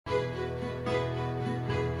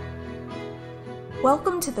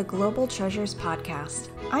Welcome to the Global Treasures Podcast.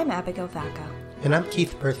 I'm Abigail Vaca. And I'm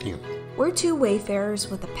Keith Berthew. We're two wayfarers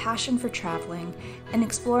with a passion for traveling and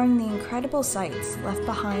exploring the incredible sights left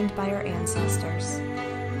behind by our ancestors.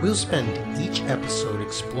 We'll spend each episode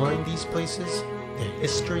exploring these places, their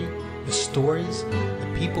history, the stories,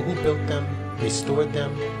 the people who built them, restored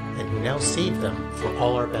them, and who now save them for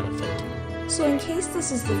all our benefit. So in case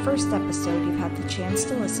this is the first episode you've had the chance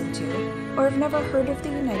to listen to, or have never heard of the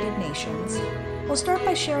United Nations, we'll start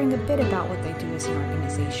by sharing a bit about what they do as an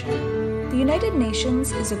organization. The United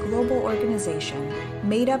Nations is a global organization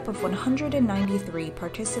made up of 193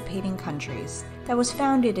 participating countries that was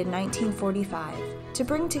founded in 1945 to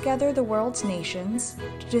bring together the world's nations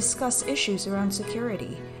to discuss issues around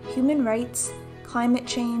security, human rights, climate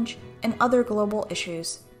change, and other global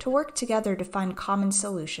issues to work together to find common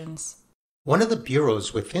solutions. One of the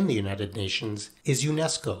bureaus within the United Nations is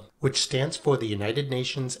UNESCO, which stands for the United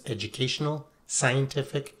Nations Educational,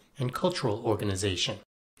 Scientific, and Cultural Organization.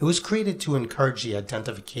 It was created to encourage the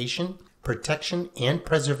identification, protection, and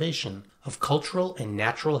preservation of cultural and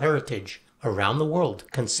natural heritage around the world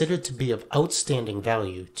considered to be of outstanding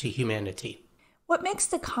value to humanity. What makes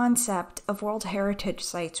the concept of World Heritage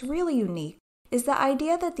Sites really unique is the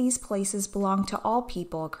idea that these places belong to all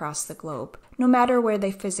people across the globe, no matter where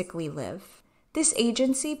they physically live. This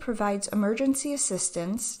agency provides emergency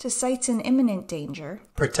assistance to sites in imminent danger,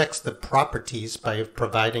 protects the properties by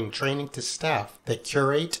providing training to staff that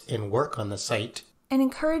curate and work on the site, and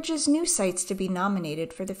encourages new sites to be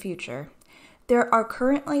nominated for the future. There are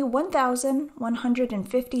currently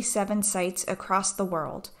 1,157 sites across the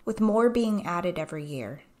world, with more being added every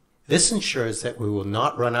year. This ensures that we will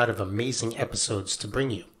not run out of amazing episodes to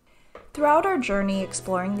bring you. Throughout our journey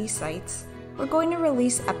exploring these sites, we're going to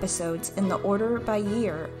release episodes in the order by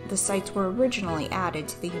year the sites were originally added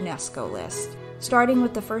to the UNESCO list, starting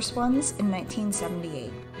with the first ones in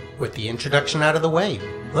 1978. With the introduction out of the way,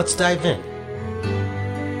 let's dive in.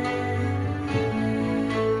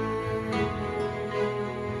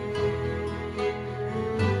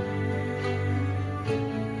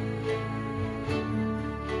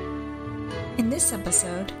 In this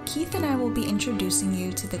episode, Keith and I will be introducing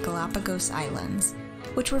you to the Galapagos Islands,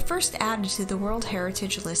 which were first added to the World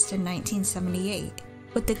Heritage List in 1978,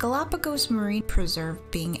 with the Galapagos Marine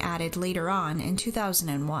Preserve being added later on in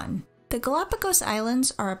 2001. The Galapagos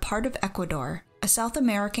Islands are a part of Ecuador, a South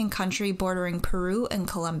American country bordering Peru and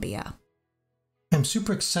Colombia. I'm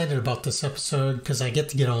super excited about this episode because I get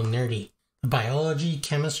to get all nerdy. The biology,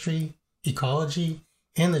 chemistry, ecology,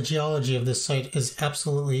 and the geology of this site is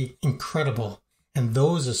absolutely incredible, and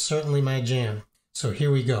those are certainly my jam. So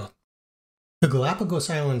here we go. The Galapagos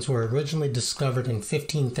Islands were originally discovered in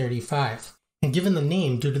 1535, and given the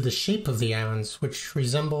name due to the shape of the islands, which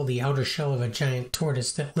resemble the outer shell of a giant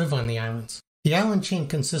tortoise that live on the islands. The island chain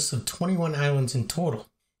consists of 21 islands in total,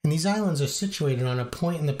 and these islands are situated on a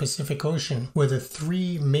point in the Pacific Ocean where the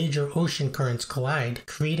three major ocean currents collide,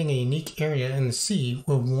 creating a unique area in the sea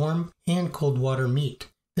where warm and cold water meet.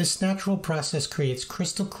 This natural process creates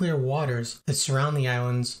crystal clear waters that surround the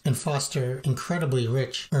islands and foster incredibly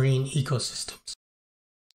rich marine ecosystems.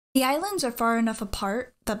 The islands are far enough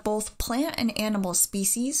apart that both plant and animal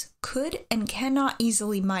species could and cannot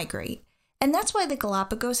easily migrate, and that's why the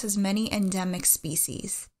Galapagos has many endemic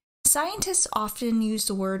species. Scientists often use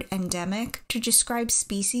the word endemic to describe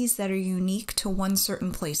species that are unique to one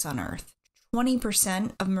certain place on Earth.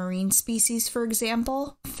 20% of marine species, for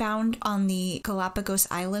example, found on the Galapagos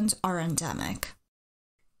Islands are endemic.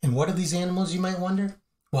 And what are these animals, you might wonder?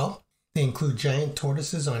 Well, they include giant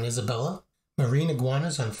tortoises on Isabella, marine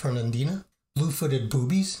iguanas on Fernandina, blue-footed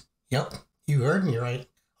boobies, yep, you heard me right,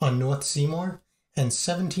 on North Seymour, and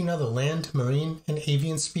 17 other land, marine, and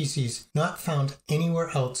avian species not found anywhere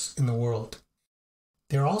else in the world.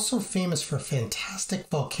 They're also famous for fantastic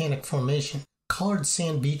volcanic formation, colored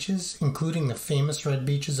sand beaches, including the famous red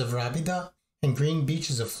beaches of Rábida and green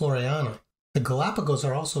beaches of Floriana. The Galapagos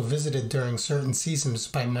are also visited during certain seasons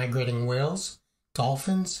by migrating whales,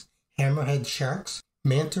 dolphins, hammerhead sharks,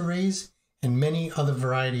 manta rays, and many other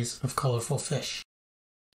varieties of colorful fish.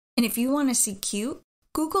 And if you want to see cute,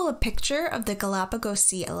 Google a picture of the Galapagos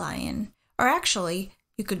sea lion. Or actually,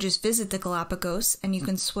 you could just visit the Galapagos and you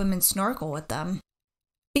can swim and snorkel with them.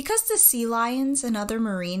 Because the sea lions and other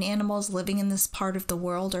marine animals living in this part of the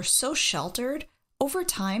world are so sheltered, over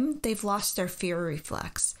time they've lost their fear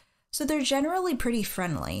reflex. So they're generally pretty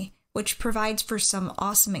friendly, which provides for some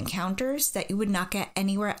awesome encounters that you would not get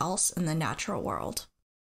anywhere else in the natural world.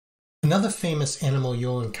 Another famous animal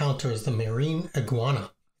you'll encounter is the marine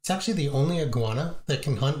iguana. It's actually the only iguana that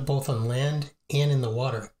can hunt both on land and in the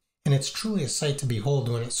water, and it's truly a sight to behold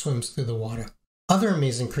when it swims through the water. Other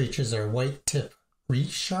amazing creatures are white-tip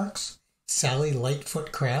reef sharks, Sally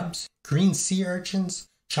lightfoot crabs, green sea urchins,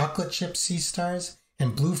 chocolate chip sea stars,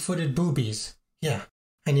 and blue-footed boobies. Yeah,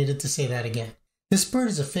 I needed to say that again. This bird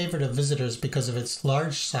is a favorite of visitors because of its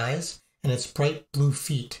large size and its bright blue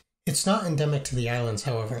feet. It's not endemic to the islands,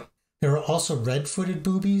 however. There are also red-footed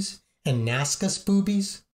boobies and Nascus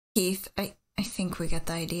boobies. Keith, I think we get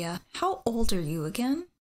the idea. How old are you again?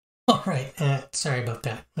 All right, sorry about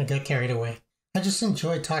that. I got carried away. I just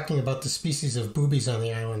enjoy talking about the species of boobies on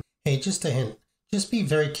the island. Hey, just a hint. Just be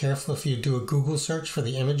very careful if you do a Google search for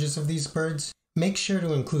the images of these birds. Make sure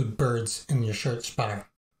to include birds in your search bar.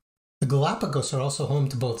 The Galapagos are also home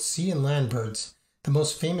to both sea and land birds, the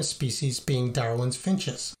most famous species being Darwin's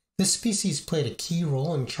finches. This species played a key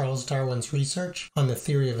role in Charles Darwin's research on the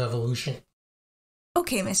theory of evolution.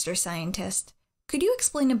 Okay, Mr. Scientist. Could you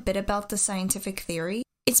explain a bit about the scientific theory?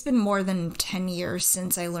 It's been more than 10 years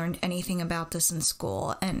since I learned anything about this in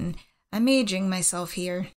school, and I'm aging myself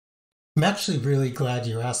here. I'm actually really glad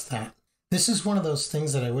you asked that. This is one of those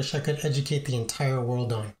things that I wish I could educate the entire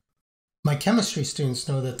world on. My chemistry students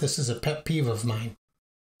know that this is a pet peeve of mine.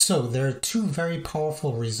 So there are two very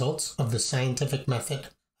powerful results of the scientific method,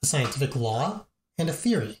 a scientific law and a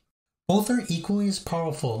theory. Both are equally as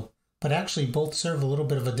powerful, but actually both serve a little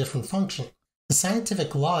bit of a different function. The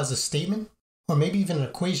scientific law is a statement, or maybe even an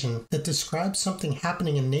equation, that describes something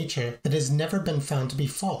happening in nature that has never been found to be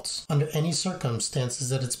false under any circumstances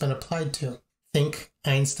that it's been applied to. Think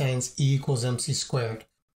Einstein's E equals mc squared.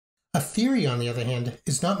 A theory, on the other hand,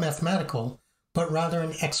 is not mathematical, but rather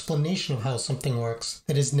an explanation of how something works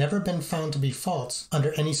that has never been found to be false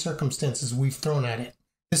under any circumstances we've thrown at it.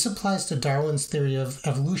 This applies to Darwin's theory of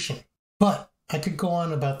evolution. But I could go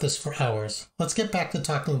on about this for hours. Let's get back to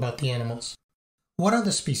talking about the animals. What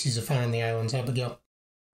other species are found in the islands, Abigail?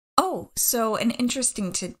 Oh, so an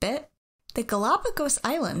interesting tidbit. The Galapagos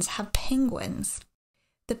Islands have penguins.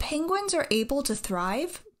 The penguins are able to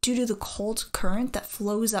thrive due to the cold current that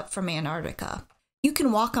flows up from Antarctica. You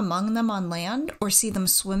can walk among them on land or see them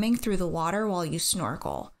swimming through the water while you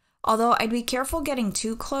snorkel. Although I'd be careful getting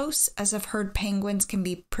too close, as I've heard penguins can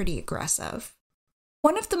be pretty aggressive.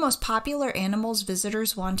 One of the most popular animals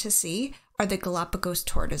visitors want to see are the Galapagos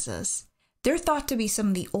tortoises. They're thought to be some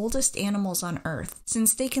of the oldest animals on Earth,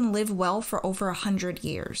 since they can live well for over 100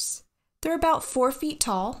 years. They're about 4 feet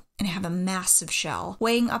tall and have a massive shell,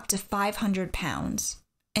 weighing up to 500 pounds.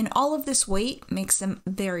 And all of this weight makes them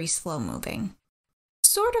very slow-moving.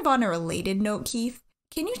 Sort of on a related note, Keith,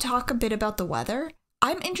 can you talk a bit about the weather?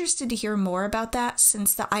 I'm interested to hear more about that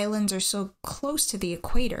since the islands are so close to the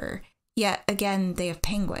equator, yet again they have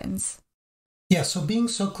penguins. Yeah, so being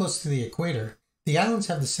so close to the equator, the islands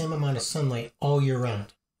have the same amount of sunlight all year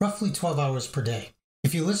round, roughly 12 hours per day.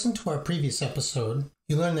 If you listen to our previous episode,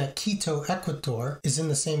 you learn that Quito, Ecuador is in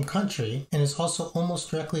the same country and is also almost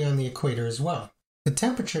directly on the equator as well. The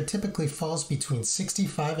temperature typically falls between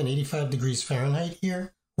 65 and 85 degrees Fahrenheit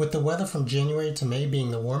here, with the weather from January to May being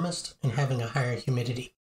the warmest and having a higher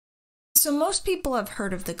humidity. So most people have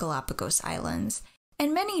heard of the Galapagos Islands,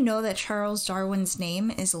 and many know that Charles Darwin's name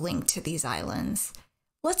is linked to these islands.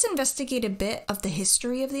 Let's investigate a bit of the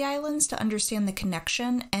history of the islands to understand the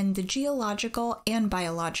connection and the geological and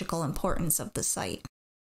biological importance of the site.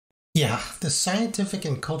 Yeah, the scientific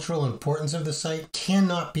and cultural importance of the site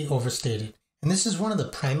cannot be overstated. And this is one of the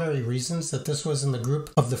primary reasons that this was in the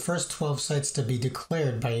group of the first 12 sites to be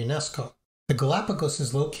declared by UNESCO. The Galapagos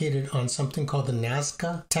is located on something called the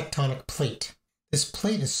Nazca Tectonic Plate. This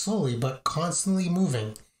plate is slowly but constantly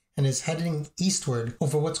moving and is heading eastward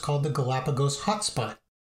over what's called the Galapagos Hotspot.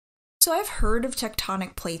 So I've heard of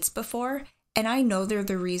tectonic plates before, and I know they're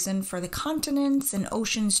the reason for the continents and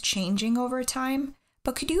oceans changing over time,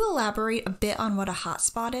 but could you elaborate a bit on what a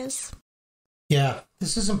hotspot is? Yeah,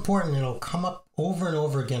 this is important and it'll come up over and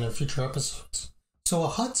over again in future episodes. So a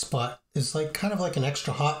hotspot is kind of like an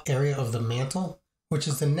extra hot area of the mantle, which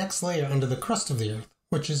is the next layer under the crust of the Earth,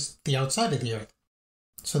 which is the outside of the Earth.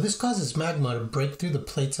 So this causes magma to break through the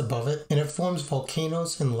plates above it, and it forms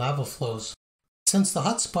volcanoes and lava flows. Since the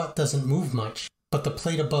hotspot doesn't move much, but the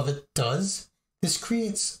plate above it does, this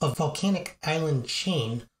creates a volcanic island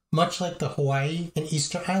chain, much like the Hawaii and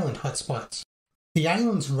Easter Island hotspots. The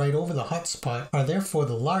islands right over the hotspot are therefore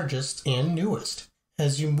the largest and newest.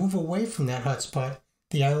 As you move away from that hotspot,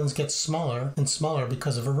 the islands get smaller and smaller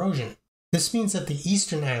because of erosion. This means that the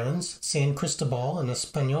eastern islands, San Cristobal and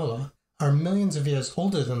Hispaniola, are millions of years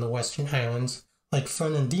older than the western islands, like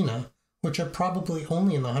Fernandina, which are probably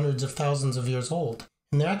only in the hundreds of thousands of years old,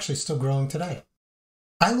 and they're actually still growing today.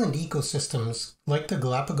 Island ecosystems, like the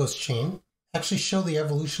Galapagos chain, actually show the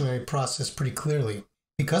evolutionary process pretty clearly.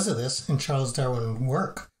 Because of this, and Charles Darwin's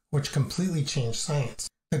work, which completely changed science,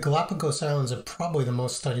 the Galapagos Islands are probably the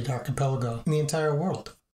most studied archipelago in the entire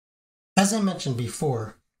world. As I mentioned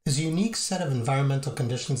before, there's a unique set of environmental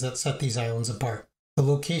conditions that set these islands apart. The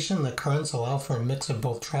location and the currents allow for a mix of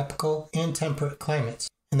both tropical and temperate climates,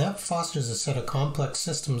 and that fosters a set of complex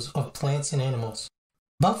systems of plants and animals.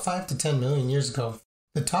 About 5 to 10 million years ago,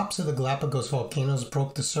 the tops of the Galapagos volcanoes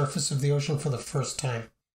broke the surface of the ocean for the first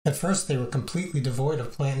time. At first, they were completely devoid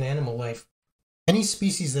of plant and animal life. Any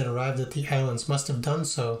species that arrived at the islands must have done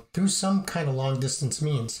so through some kind of long-distance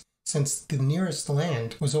means, since the nearest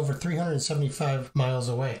land was over 375 miles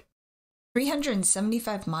away.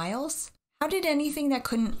 375 miles? How did anything that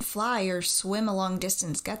couldn't fly or swim a long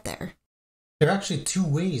distance get there? There are actually two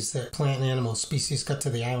ways that plant and animal species got to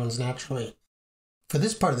the islands naturally. For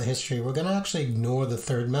this part of the history, we're going to actually ignore the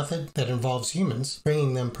third method that involves humans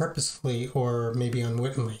bringing them purposefully or maybe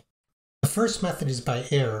unwittingly. The first method is by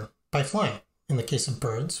air, by flying, in the case of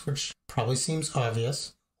birds, which probably seems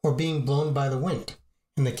obvious, or being blown by the wind,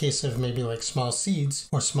 in the case of maybe like small seeds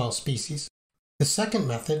or small species. The second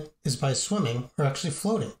method is by swimming or actually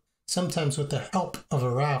floating, sometimes with the help of a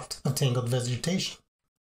raft of tangled vegetation.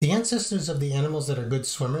 The ancestors of the animals that are good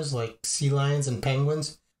swimmers, like sea lions and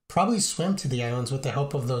penguins, probably swam to the islands with the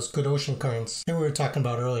help of those good ocean currents that we were talking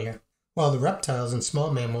about earlier, while the reptiles and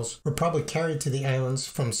small mammals were probably carried to the islands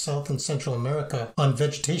from South and Central America on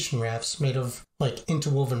vegetation rafts made of like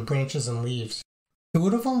interwoven branches and leaves. It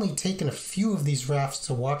would have only taken a few of these rafts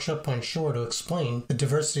to wash up on shore to explain the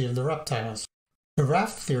diversity of the reptiles. The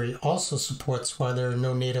raft theory also supports why there are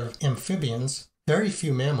no native amphibians, very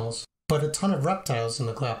few mammals, but a ton of reptiles in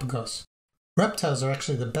the Galapagos. Reptiles are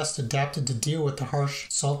actually the best adapted to deal with the harsh,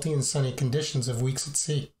 salty and sunny conditions of weeks at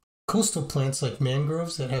sea. Coastal plants like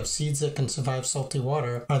mangroves that have seeds that can survive salty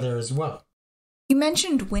water are there as well. You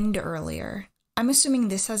mentioned wind earlier. I'm assuming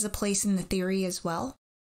this has a place in the theory as well?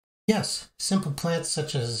 Yes, simple plants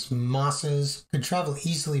such as mosses could travel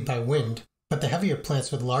easily by wind, but the heavier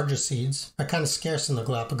plants with larger seeds are kind of scarce in the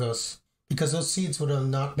Galapagos because those seeds would have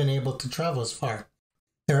not been able to travel as far.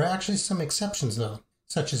 There are actually some exceptions though,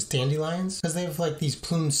 such as dandelions, because they have like these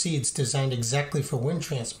plumed seeds designed exactly for wind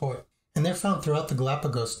transport, and they're found throughout the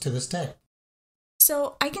Galapagos to this day.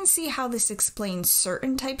 So I can see how this explains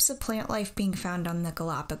certain types of plant life being found on the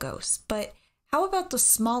Galapagos, but how about the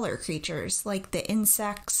smaller creatures, like the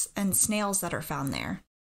insects and snails that are found there?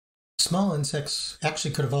 Small insects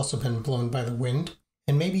actually could have also been blown by the wind,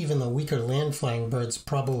 and maybe even the weaker land-flying birds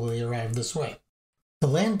probably arrived this way. The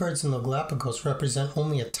land birds in the Galapagos represent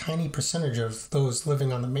only a tiny percentage of those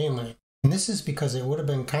living on the mainland, and this is because it would have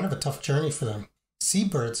been kind of a tough journey for them.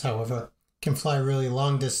 Seabirds, however, can fly really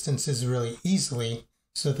long distances really easily,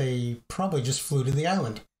 so they probably just flew to the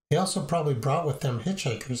island. They also probably brought with them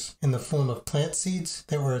hitchhikers in the form of plant seeds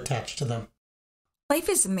that were attached to them. Life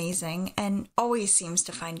is amazing and always seems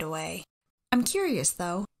to find a way. I'm curious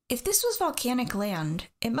though, if this was volcanic land,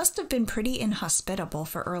 it must have been pretty inhospitable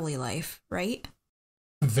for early life, right?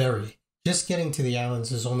 Very. Just getting to the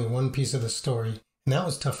islands is only one piece of the story, and that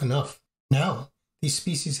was tough enough. Now, these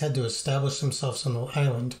species had to establish themselves on the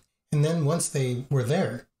island, and then once they were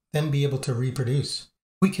there, then be able to reproduce.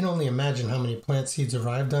 We can only imagine how many plant seeds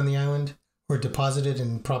arrived on the island, were deposited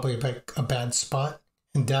in probably a bad spot,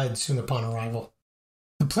 and died soon upon arrival.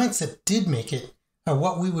 The plants that did make it are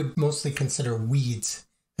what we would mostly consider weeds.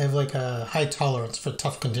 They have like a high tolerance for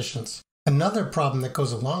tough conditions. Another problem that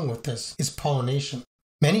goes along with this is pollination.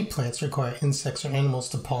 Many plants require insects or animals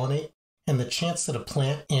to pollinate, and the chance that a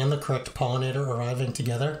plant and the correct pollinator arriving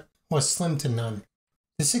together was slim to none.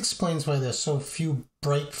 This explains why there's so few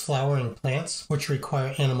bright flowering plants which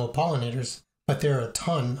require animal pollinators, but there are a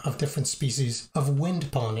ton of different species of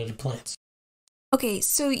wind-pollinated plants. Okay,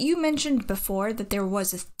 so you mentioned before that there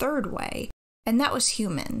was a third way, and that was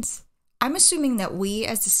humans. I'm assuming that we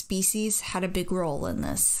as a species had a big role in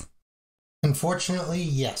this. Unfortunately,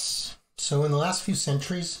 yes. So in the last few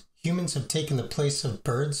centuries, humans have taken the place of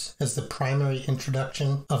birds as the primary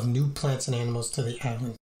introduction of new plants and animals to the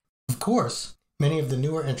island. Of course, many of the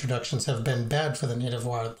newer introductions have been bad for the native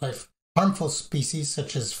wildlife. Harmful species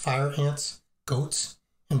such as fire ants, goats,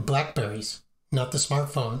 and blackberries, not the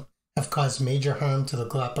smartphone, have caused major harm to the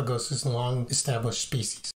Galapagos' long-established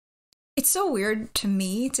species. It's so weird to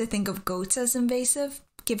me to think of goats as invasive,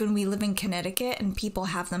 given we live in Connecticut and people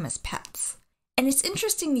have them as pets. And it's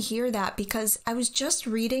interesting to hear that because I was just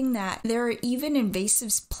reading that there are even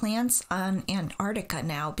invasive plants on Antarctica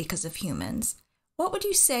now because of humans. What would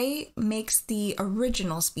you say makes the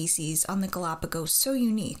original species on the Galapagos so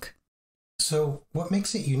unique? So what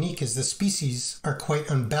makes it unique is the species are quite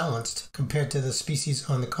unbalanced compared to the species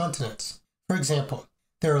on the continents. For example,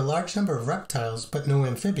 There are a large number of reptiles, but no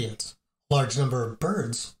amphibians. A large number of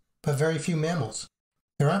birds, but very few mammals.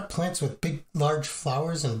 There aren't plants with large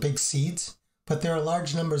flowers and big seeds, but there are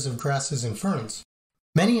large numbers of grasses and ferns.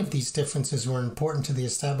 Many of these differences were important to the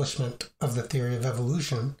establishment of the theory of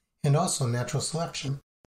evolution and also natural selection.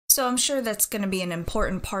 So I'm sure that's going to be an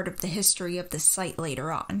important part of the history of this site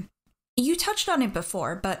later on. You touched on it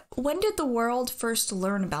before, but when did the world first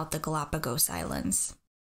learn about the Galapagos Islands?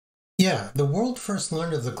 Yeah, the world first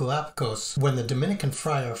learned of the Galapagos when the Dominican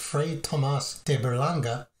friar Fray Tomás de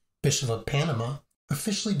Berlanga, Bishop of Panama,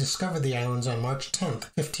 officially discovered the islands on March 10,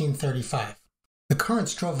 1535. The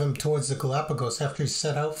currents drove him towards the Galapagos after he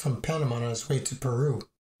set out from Panama on his way to Peru.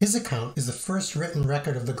 His account is the first written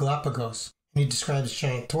record of the Galapagos, and he describes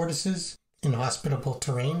giant tortoises, inhospitable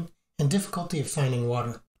terrain, and difficulty of finding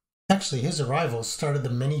water. Actually, his arrival started the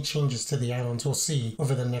many changes to the islands we'll see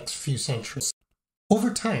over the next few centuries.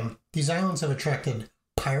 Over time, these islands have attracted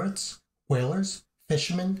pirates, whalers,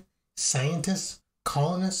 fishermen, scientists,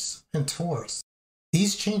 colonists, and tourists.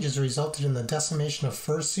 These changes resulted in the decimation of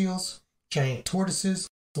fur seals, giant tortoises,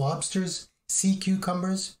 lobsters, sea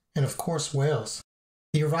cucumbers, and of course whales.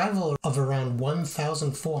 The arrival of around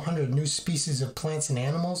 1,400 new species of plants and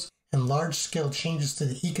animals and large-scale changes to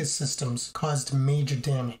the ecosystems caused major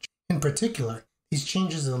damage. In particular, these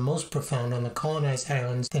changes are the most profound on the colonized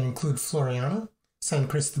islands that include Floriana, San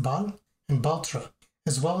Cristobal, and Baltra,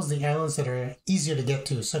 as well as the islands that are easier to get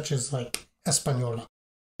to, such as like Hispaniola.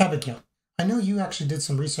 Abigail, I know you actually did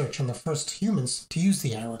some research on the first humans to use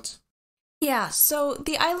the islands. Yeah, so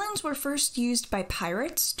the islands were first used by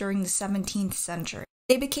pirates during the 17th century.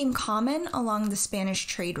 They became common along the Spanish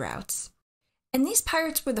trade routes. And these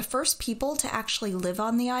pirates were the first people to actually live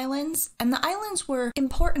on the islands, and the islands were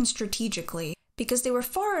important strategically because they were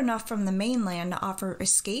far enough from the mainland to offer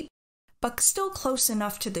escape, but still close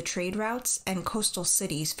enough to the trade routes and coastal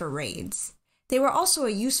cities for raids. They were also a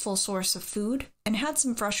useful source of food and had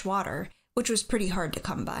some fresh water, which was pretty hard to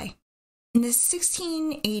come by. In the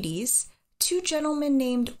 1680s, two gentlemen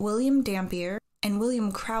named William Dampier and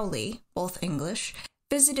William Crowley, both English,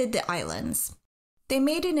 visited the islands. They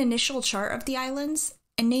made an initial chart of the islands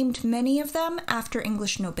and named many of them after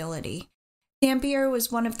English nobility. Dampier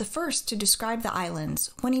was one of the first to describe the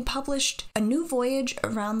islands when he published A New Voyage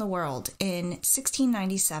Around the World in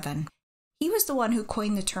 1697. He was the one who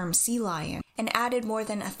coined the term sea lion and added more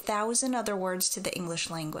than 1,000 other words to the English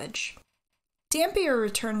language. Dampier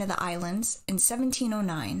returned to the islands in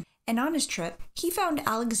 1709, and on his trip, he found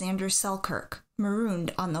Alexander Selkirk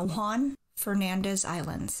marooned on the Juan Fernandez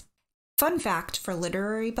Islands. Fun fact for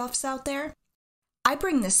literary buffs out there, I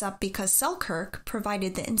bring this up because Selkirk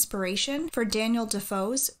provided the inspiration for Daniel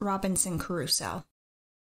Defoe's Robinson Crusoe.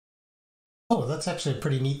 Oh, that's actually a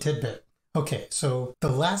pretty neat tidbit. Okay, so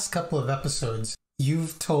the last couple of episodes,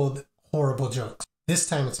 you've told horrible jokes. This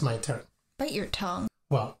time it's my turn. Bite your tongue.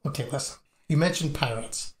 Well, okay, listen. You mentioned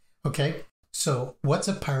pirates, okay? So what's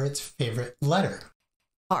a pirate's favorite letter?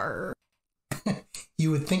 R.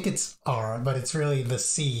 You would think it's R, but it's really the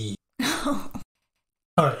C.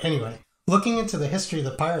 Alright, anyway. Looking into the history of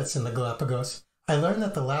the pirates in the Galapagos, I learned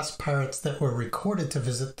that the last pirates that were recorded to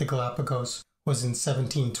visit the Galapagos was in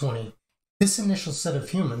 1720. This initial set of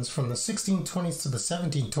humans from the 1620s to the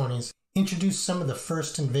 1720s introduced some of the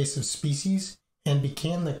first invasive species and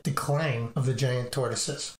began the decline of the giant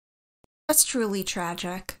tortoises. That's truly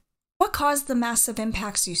tragic. What caused the massive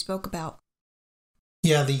impacts you spoke about?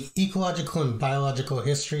 Yeah, the ecological and biological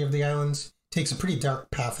history of the islands takes a pretty dark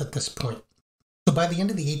path at this point. So by the end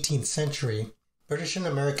of the 18th century, British and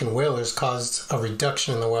American whalers caused a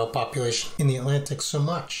reduction in the whale population in the Atlantic so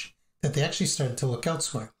much that they actually started to look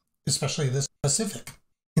elsewhere, especially the Pacific.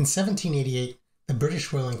 In 1788, the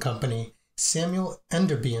British whaling company Samuel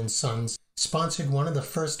Enderby and Sons sponsored one of the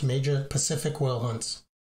first major Pacific whale hunts.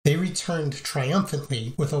 They returned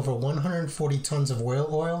triumphantly with over 140 tons of whale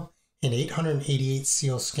oil and 888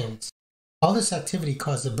 seal skins. All this activity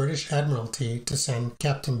caused the British Admiralty to send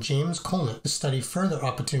Captain James Colnett to study further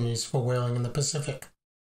opportunities for whaling in the Pacific.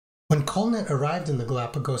 When Colnett arrived in the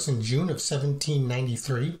Galapagos in June of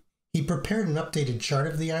 1793, he prepared an updated chart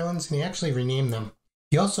of the islands and he actually renamed them.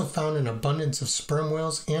 He also found an abundance of sperm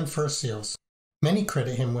whales and fur seals. Many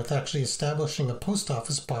credit him with actually establishing a post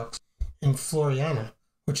office box in Floriana,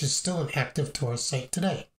 which is still an active tourist site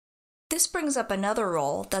today. This brings up another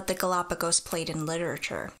role that the Galapagos played in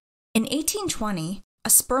literature. In 1820, a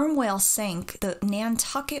sperm whale sank the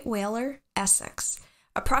Nantucket whaler Essex,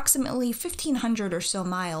 approximately 1,500 or so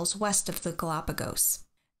miles west of the Galapagos.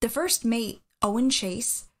 The first mate, Owen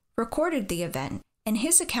Chase, recorded the event, and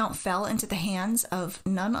his account fell into the hands of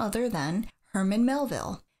none other than Herman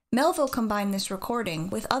Melville. Melville combined this recording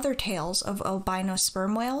with other tales of albino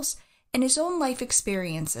sperm whales and his own life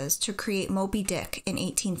experiences to create Moby Dick in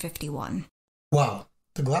 1851. Wow,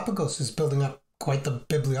 the Galapagos is building up quite the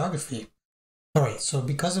bibliography. Alright, so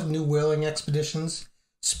because of new whaling expeditions,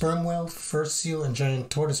 sperm whale, fur seal, and giant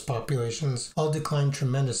tortoise populations all declined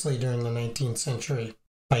tremendously during the 19th century.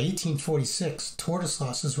 By 1846, tortoise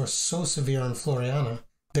losses were so severe in Floriana,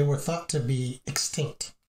 they were thought to be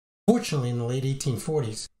extinct. Fortunately, in the late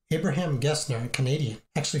 1840s, Abraham Gessner, a Canadian,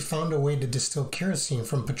 actually found a way to distill kerosene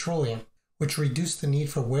from petroleum, which reduced the need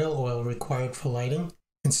for whale oil required for lighting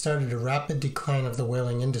and started a rapid decline of the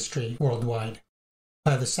whaling industry worldwide.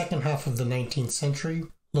 By the second half of the 19th century,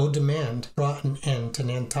 low demand brought an end to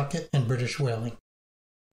Nantucket and British whaling.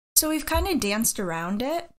 So we've kind of danced around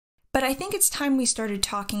it, but I think it's time we started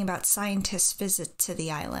talking about scientists' visit to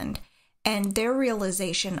the island and their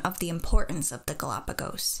realization of the importance of the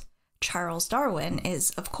Galapagos. Charles Darwin is,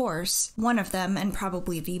 of course, one of them and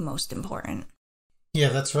probably the most important. Yeah,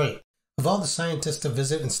 that's right. Of all the scientists to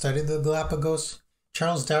visit and study the Galapagos,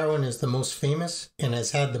 Charles Darwin is the most famous and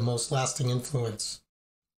has had the most lasting influence.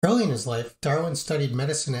 Early in his life, Darwin studied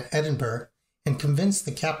medicine at Edinburgh and convinced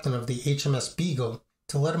the captain of the HMS Beagle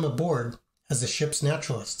to let him aboard as the ship's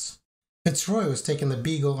naturalists. Fitzroy was taking the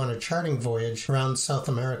Beagle on a charting voyage around South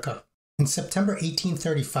America. In September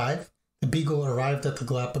 1835, the Beagle arrived at the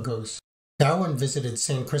Galapagos. Darwin visited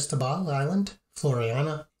San Cristobal Island,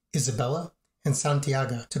 Floriana, Isabella, and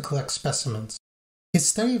Santiago to collect specimens. His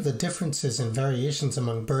study of the differences and variations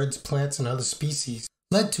among birds, plants, and other species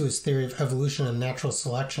led to his theory of evolution and natural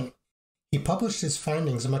selection. He published his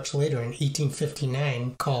findings much later in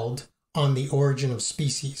 1859 called On the Origin of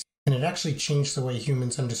Species, and it actually changed the way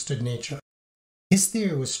humans understood nature. His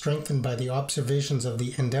theory was strengthened by the observations of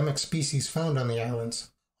the endemic species found on the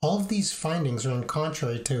islands. All of these findings are in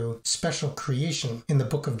contrary to special creation in the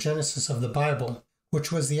book of Genesis of the Bible,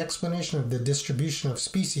 which was the explanation of the distribution of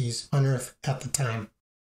species on Earth at the time.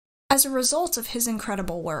 As a result of his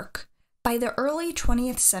incredible work, by the early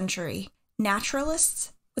 20th century,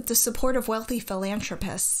 naturalists, with the support of wealthy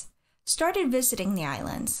philanthropists, started visiting the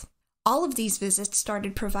islands. All of these visits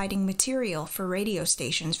started providing material for radio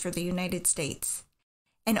stations for the United States,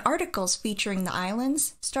 and articles featuring the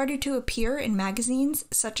islands started to appear in magazines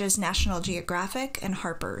such as National Geographic and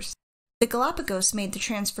Harper's. The Galapagos made the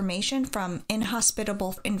transformation from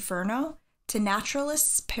inhospitable inferno to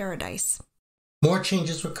naturalist's paradise. More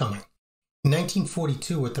changes were coming. In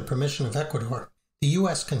 1942, with the permission of Ecuador, the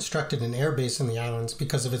U.S. constructed an airbase in the islands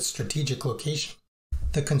because of its strategic location.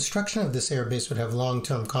 The construction of this airbase would have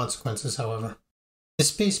long-term consequences, however. This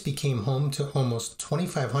base became home to almost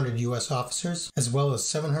 2,500 U.S. officers as well as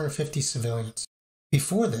 750 civilians.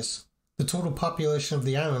 Before this, the total population of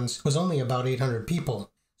the islands was only about 800 people,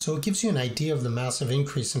 so it gives you an idea of the massive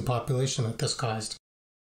increase in population that this caused.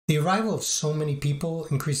 The arrival of so many people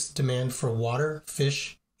increased the demand for water,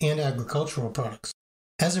 fish, and agricultural products.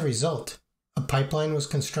 As a result, a pipeline was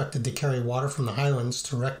constructed to carry water from the highlands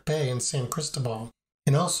to Wreck Bay and San Cristobal,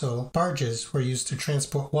 and also barges were used to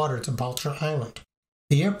transport water to Baltra Island.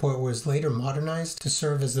 The airport was later modernized to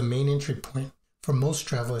serve as the main entry point for most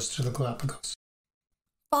travelers to the Galapagos.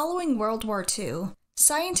 Following World War II,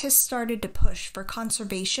 scientists started to push for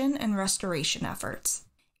conservation and restoration efforts.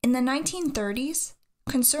 In the 1930s,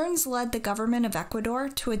 concerns led the government of Ecuador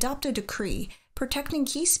to adopt a decree protecting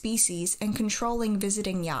key species and controlling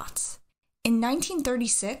visiting yachts. In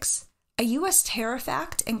 1936, a U.S. tariff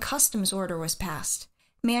act and customs order was passed,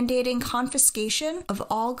 mandating confiscation of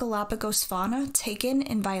all Galapagos fauna taken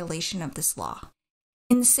in violation of this law.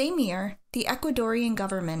 In the same year, the Ecuadorian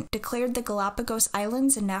government declared the Galapagos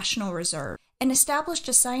Islands a national reserve and established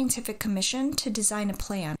a scientific commission to design a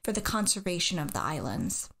plan for the conservation of the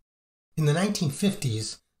islands. In the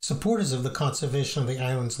 1950s, supporters of the conservation of the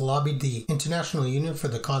islands lobbied the International Union for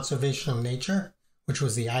the Conservation of Nature, which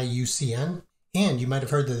was the IUCN, and you might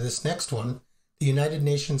have heard of this next one, the United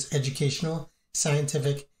Nations Educational,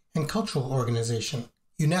 Scientific, and Cultural Organization,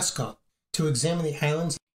 UNESCO, to examine the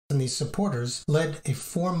islands, and these supporters led a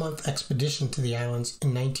 4-month expedition to the islands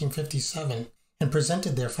in 1957 and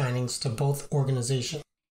presented their findings to both organizations.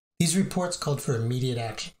 These reports called for immediate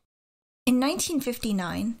action. In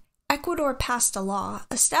 1959, Ecuador passed a law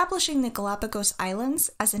establishing the Galapagos Islands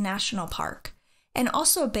as a national park, and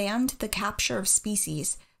also banned the capture of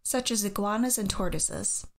species such as iguanas and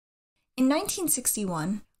tortoises. In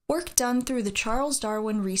 1961, work done through the Charles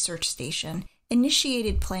Darwin Research Station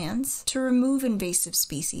initiated plans to remove invasive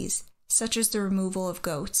species, such as the removal of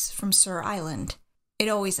goats from Sur Island. It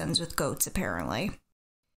always ends with goats, apparently.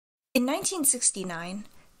 In 1969,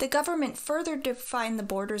 the government further defined the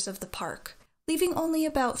borders of the park, leaving only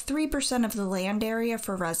about 3% of the land area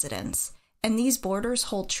for residents, and these borders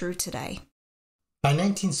hold true today. By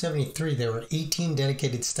 1973, there were 18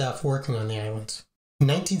 dedicated staff working on the islands. In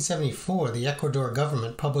 1974, the Ecuador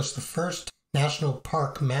government published the first National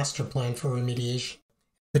Park Master Plan for remediation.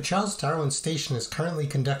 The Charles Darwin Station is currently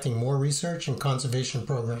conducting more research and conservation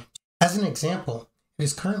programs. As an example, it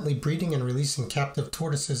is currently breeding and releasing captive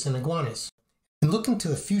tortoises and iguanas. In looking to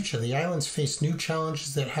the future, the islands face new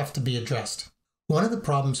challenges that have to be addressed. One of the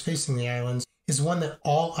problems facing the islands is one that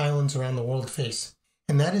all islands around the world face,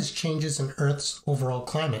 and that is changes in Earth's overall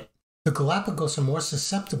climate. The Galapagos are more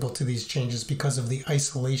susceptible to these changes because of the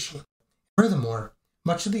isolation. Furthermore,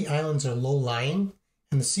 much of the islands are low-lying,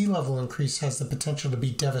 and the sea level increase has the potential to be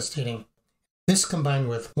devastating. This, combined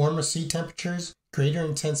with warmer sea temperatures, greater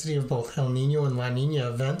intensity of both El Niño and La Niña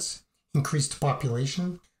events, increased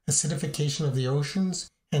population, acidification of the oceans,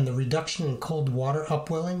 and the reduction in cold water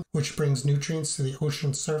upwelling, which brings nutrients to the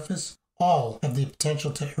ocean surface, all have the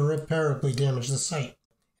potential to irreparably damage the site.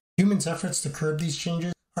 Humans' efforts to curb these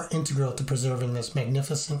changes are integral to preserving this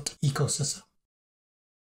magnificent ecosystem.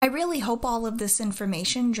 I really hope all of this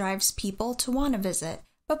information drives people to want to visit,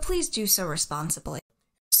 but please do so responsibly.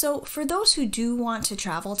 So, for those who do want to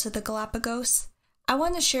travel to the Galapagos, I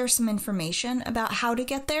want to share some information about how to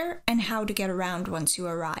get there and how to get around once you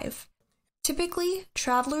arrive. Typically,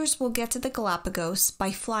 travelers will get to the Galapagos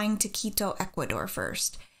by flying to Quito, Ecuador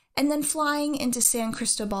first, and then flying into San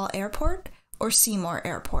Cristobal Airport or Seymour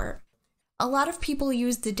Airport. A lot of people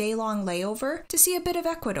use the day-long layover to see a bit of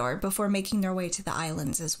Ecuador before making their way to the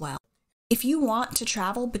islands as well. If you want to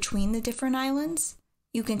travel between the different islands,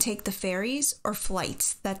 you can take the ferries or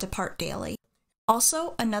flights that depart daily.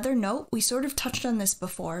 Also, another note, we sort of touched on this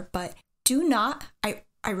before, but do not,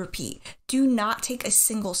 I repeat, do not take a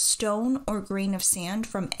single stone or grain of sand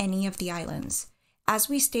from any of the islands. As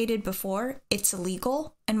we stated before, it's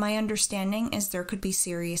illegal, and my understanding is there could be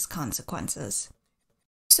serious consequences.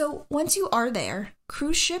 So once you are there,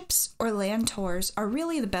 cruise ships or land tours are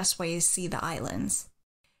really the best way to see the islands.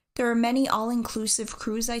 There are many all-inclusive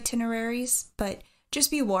cruise itineraries, but just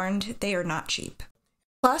be warned, they are not cheap.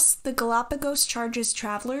 Plus, the Galapagos charges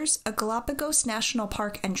travelers a Galapagos National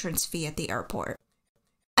Park entrance fee at the airport.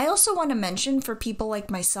 I also want to mention for people like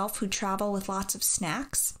myself who travel with lots of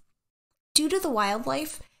snacks, due to the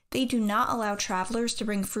wildlife, they do not allow travelers to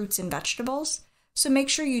bring fruits and vegetables, so make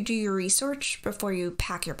sure you do your research before you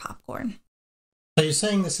pack your popcorn. Are you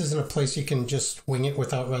saying this isn't a place you can just wing it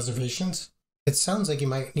without reservations? It sounds like you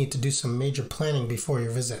might need to do some major planning before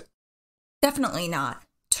your visit. Definitely not.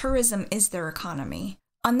 Tourism is their economy.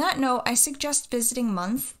 On that note, I suggest visiting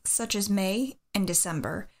months such as May and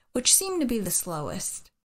December, which seem to be the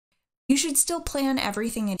slowest. You should still plan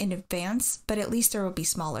everything in advance, but at least there will be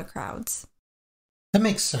smaller crowds. That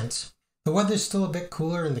makes sense. The weather's still a bit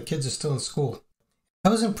cooler and the kids are still in school. I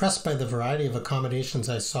was impressed by the variety of accommodations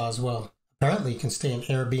I saw as well. Apparently you can stay in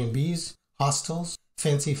Airbnbs, hostels,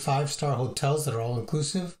 fancy 5-star hotels that are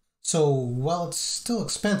all-inclusive. So while it's still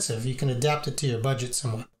expensive, you can adapt it to your budget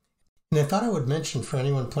somewhat. And I thought I would mention for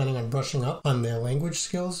anyone planning on brushing up on their language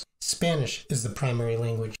skills, Spanish is the primary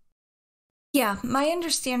language. Yeah, my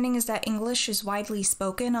understanding is that English is widely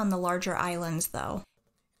spoken on the larger islands, though.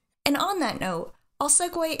 And on that note, I'll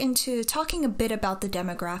segue into talking a bit about the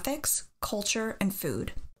demographics, culture, and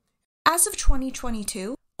food. As of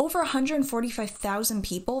 2022, over 145,000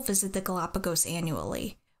 people visit the Galapagos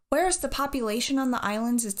annually, whereas the population on the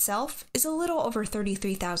islands itself is a little over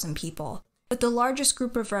 33,000 people, with the largest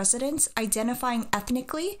group of residents identifying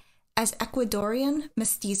ethnically as Ecuadorian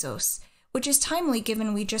mestizos, which is timely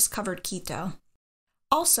given we just covered Quito.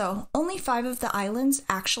 Also, only 5 of the islands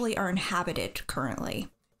actually are inhabited currently.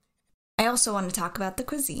 I also want to talk about the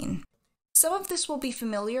cuisine. Some of this will be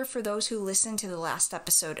familiar for those who listened to the last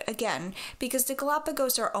episode, again, because the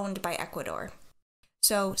Galapagos are owned by Ecuador.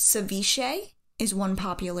 So, ceviche is one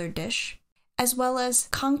popular dish, as well as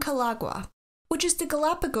concalagua, which is the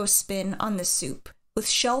Galapagos spin on the soup, with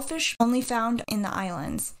shellfish only found in the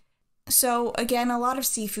islands. So, again, a lot of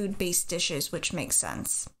seafood-based dishes, which makes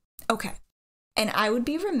sense. Okay, and I would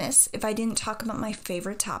be remiss if I didn't talk about my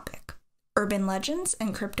favorite topic, urban legends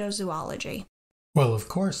and cryptozoology. Well, of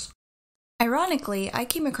course. Ironically, I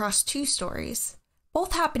came across 2 stories.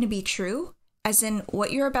 Both happen to be true, as in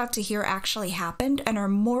what you're about to hear actually happened and are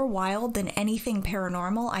more wild than anything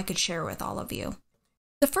paranormal I could share with all of you.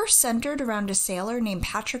 The first centered around a sailor named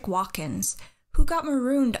Patrick Watkins, who got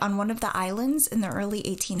marooned on one of the islands in the early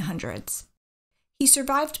 1800s. He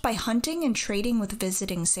survived by hunting and trading with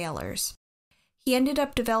visiting sailors. He ended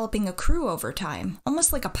up developing a crew over time,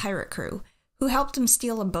 almost like a pirate crew, who helped him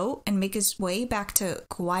steal a boat and make his way back to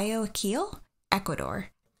Guayaquil Ecuador.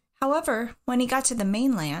 However, when he got to the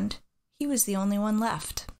mainland, he was the only one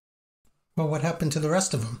left. Well, what happened to the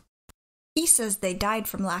rest of them? He says they died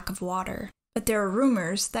from lack of water, but there are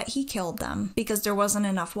rumors that he killed them because there wasn't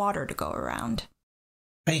enough water to go around.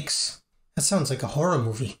 Yikes. That sounds like a horror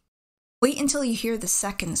movie. Wait until you hear the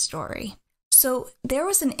second story. So, there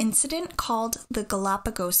was an incident called the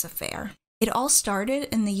Galapagos Affair. It all started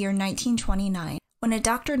in the year 1929 when a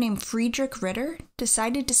doctor named Friedrich Ritter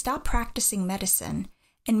decided to stop practicing medicine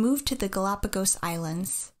and moved to the Galapagos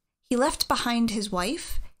Islands. He left behind his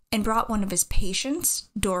wife and brought one of his patients,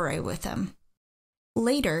 Dore, with him.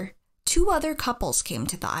 Later, 2 other couples came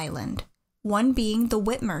to the island, one being the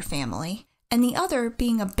Whitmer family, and the other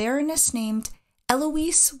being a baroness named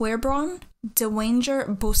Eloise Werbron de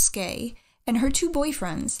Wanger Bosquet and her 2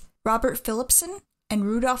 boyfriends, Robert Philipson and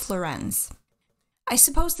Rudolf Lorenz. I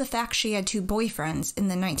suppose the fact she had 2 boyfriends in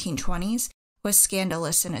the 1920s was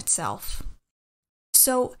scandalous in itself.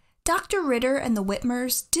 So, Dr. Ritter and the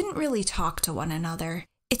Whitmers didn't really talk to one another.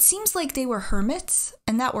 It seems like they were hermits,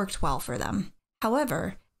 and that worked well for them.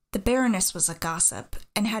 However, the Baroness was a gossip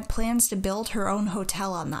and had plans to build her own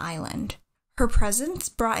hotel on the island. Her presence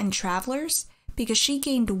brought in travelers because she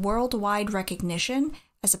gained worldwide recognition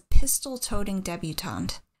as a pistol-toting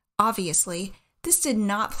debutante. Obviously, this did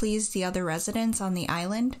not please the other residents on the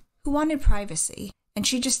island, who wanted privacy, and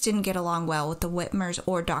she just didn't get along well with the Whitmers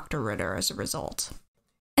or Dr. Ritter as a result.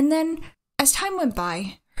 And then, as time went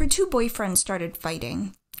by, her 2 boyfriends started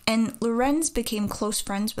fighting, and Lorenz became close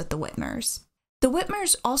friends with the Whitmers. The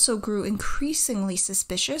Whitmers also grew increasingly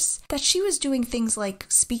suspicious that she was doing things like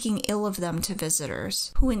speaking ill of them to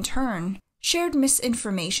visitors, who in turn shared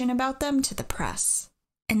misinformation about them to the press.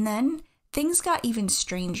 And then, things got even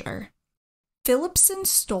stranger. Philipson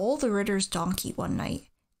stole the Ritter's donkey one night,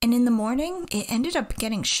 and in the morning, it ended up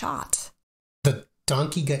getting shot. The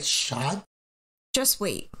donkey gets shot? Just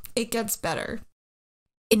wait, it gets better.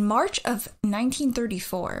 In March of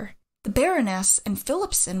 1934, the Baroness and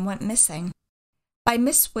Philipson went missing. By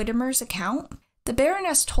Miss Whitmer's account, the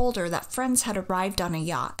Baroness told her that friends had arrived on a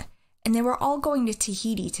yacht, and they were all going to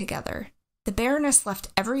Tahiti together. The Baroness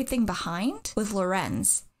left everything behind with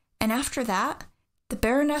Lorenz, and after that, the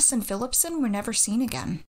Baroness and Philipson were never seen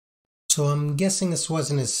again. So I'm guessing this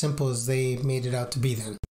wasn't as simple as they made it out to be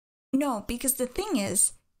then. No, because the thing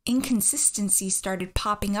is, inconsistencies started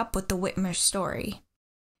popping up with the Whitmer story.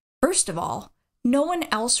 First of all, no one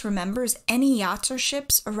else remembers any yachts or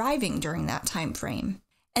ships arriving during that time frame,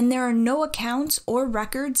 and there are no accounts or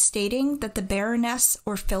records stating that the Baroness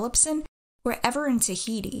or Philipson were ever in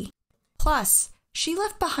Tahiti. Plus, she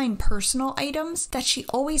left behind personal items that she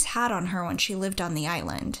always had on her when she lived on the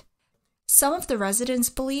island. Some of the residents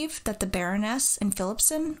believe that the Baroness and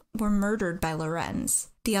Philipson were murdered by Lorenz,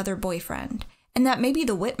 the other boyfriend, and that maybe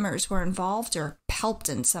the Whitmers were involved or helped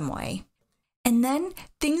in some way. And then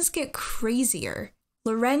things get crazier.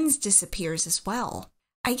 Lorenz disappears as well.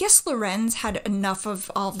 I guess Lorenz had enough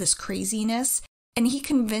of all this craziness, and he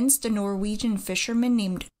convinced a Norwegian fisherman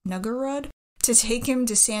named Nuggerud to take him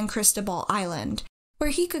to San Cristobal Island,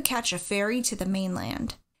 where he could catch a ferry to the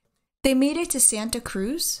mainland. They made it to Santa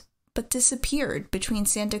Cruz, but disappeared between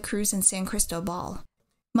Santa Cruz and San Cristobal.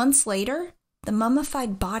 Months later, the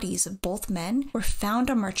mummified bodies of both men were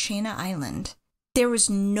found on Marchena Island. There was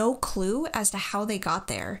no clue as to how they got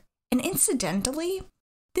there. And incidentally,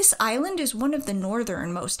 this island is one of the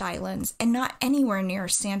northernmost islands and not anywhere near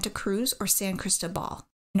Santa Cruz or San Cristobal.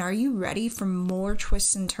 And are you ready for more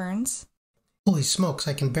twists and turns? Holy smokes,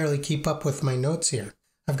 I can barely keep up with my notes here.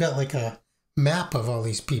 I've got like a map of all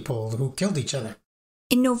these people who killed each other.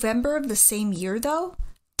 In November of the same year, though,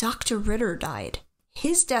 Dr. Ritter died.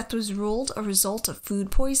 His death was ruled a result of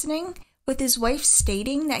food poisoning, with his wife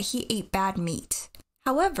stating that he ate bad meat.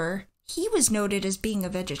 However, he was noted as being a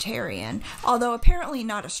vegetarian, although apparently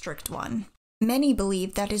not a strict one. Many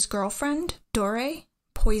believe that his girlfriend, Dore,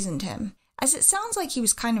 poisoned him, as it sounds like he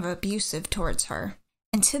was kind of abusive towards her.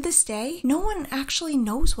 And to this day, no one actually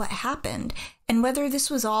knows what happened, and whether this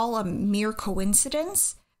was all a mere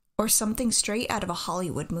coincidence or something straight out of a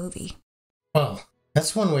Hollywood movie. Well,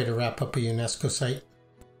 that's one way to wrap up a UNESCO site.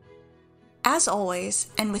 As always,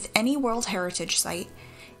 and with any World Heritage site,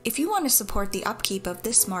 if you want to support the upkeep of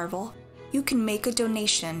this marvel, you can make a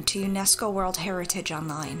donation to UNESCO World Heritage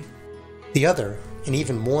Online. The other, and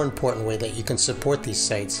even more important way that you can support these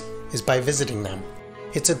sites is by visiting them.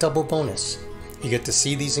 It's a double bonus. You get to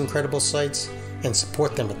see these incredible sites and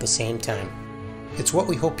support them at the same time. It's what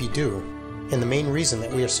we hope you do, and the main reason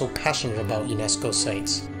that we are so passionate about UNESCO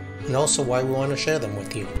sites, and also why we want to share them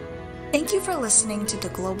with you. Thank you for listening to the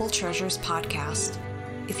Global Treasures podcast.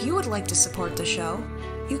 If you would like to support the show,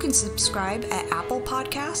 You can subscribe at Apple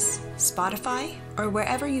Podcasts, Spotify, or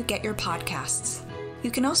wherever you get your podcasts. You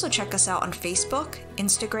can also check us out on Facebook,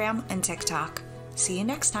 Instagram, and TikTok. See you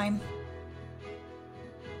next time.